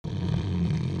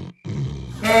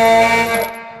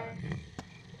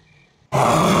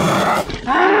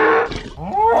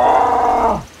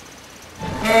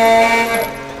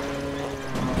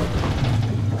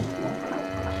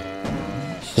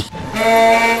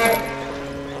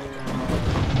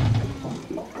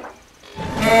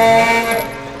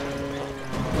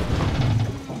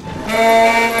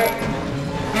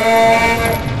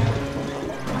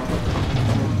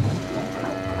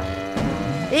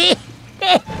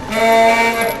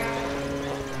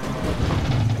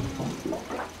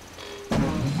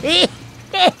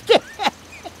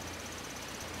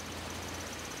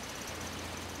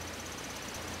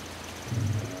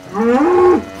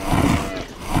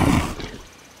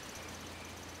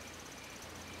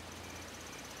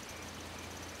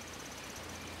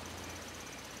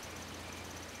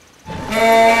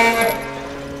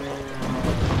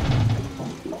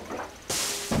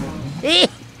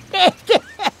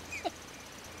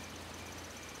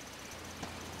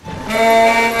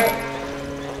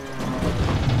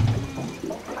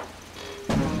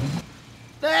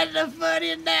That's the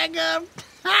funniest daggum.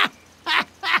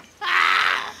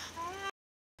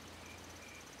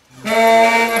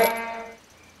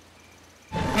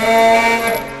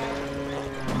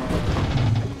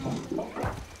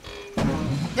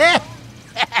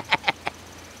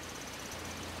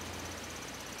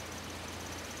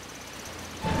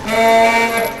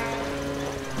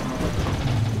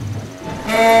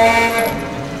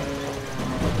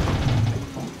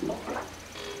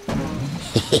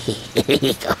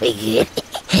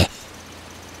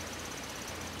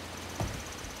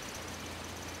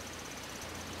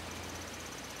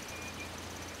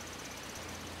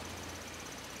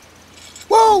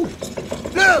 Whoa!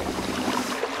 Look!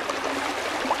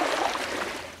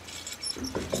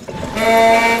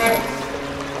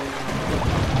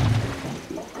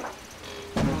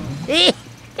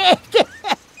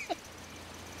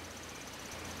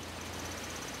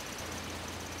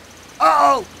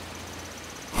 Uh-oh!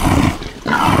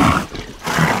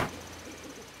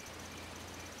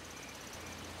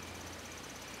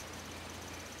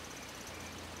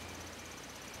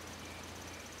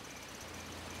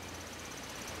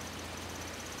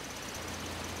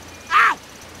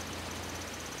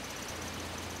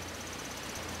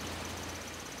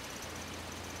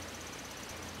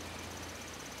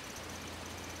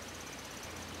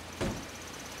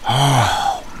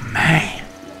 Oh, man.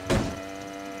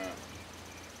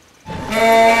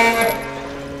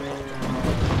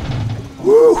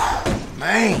 Woo,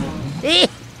 man.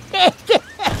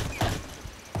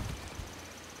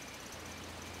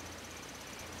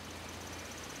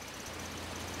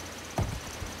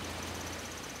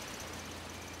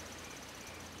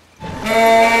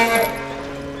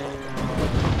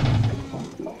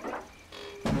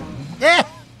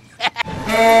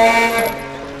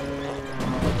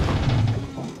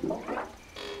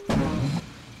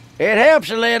 It helps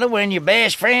a little when your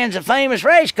best friend's a famous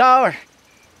race car.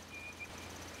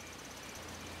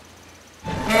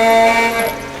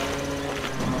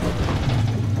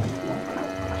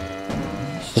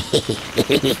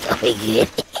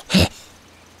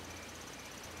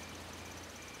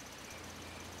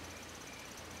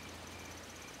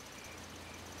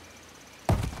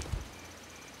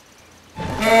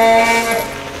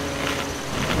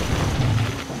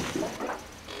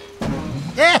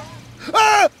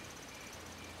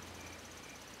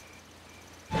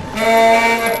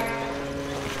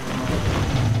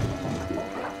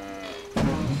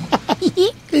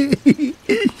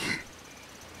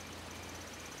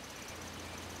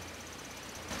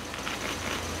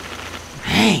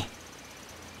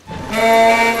 Hey.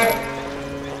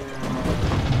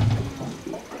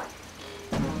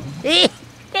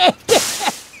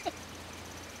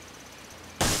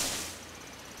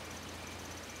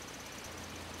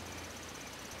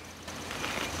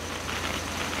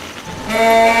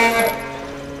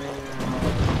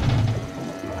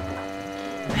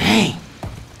 Hey.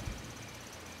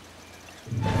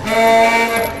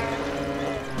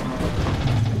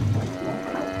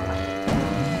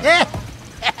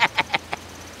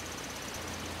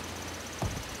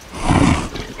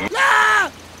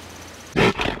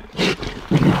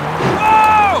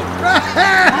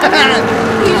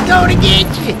 He's gonna get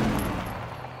you.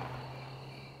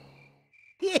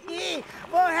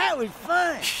 Boy, that was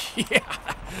fun. Yeah.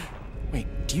 Wait,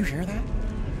 do you hear that?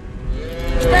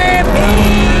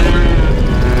 Stampede!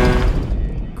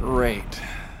 Great.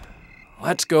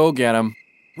 Let's go get him.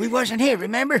 We wasn't here,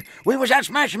 remember? We was out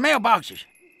smashing mailboxes.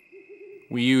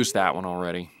 We used that one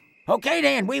already. Okay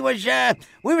then, we was out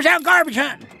garbage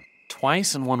hunting.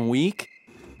 Twice in 1 week?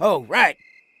 Oh, right.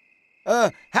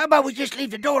 How about we just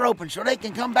leave the door open so they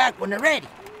can come back when they're ready?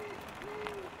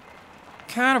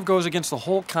 Kind of goes against the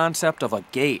whole concept of a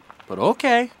gate, but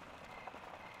okay.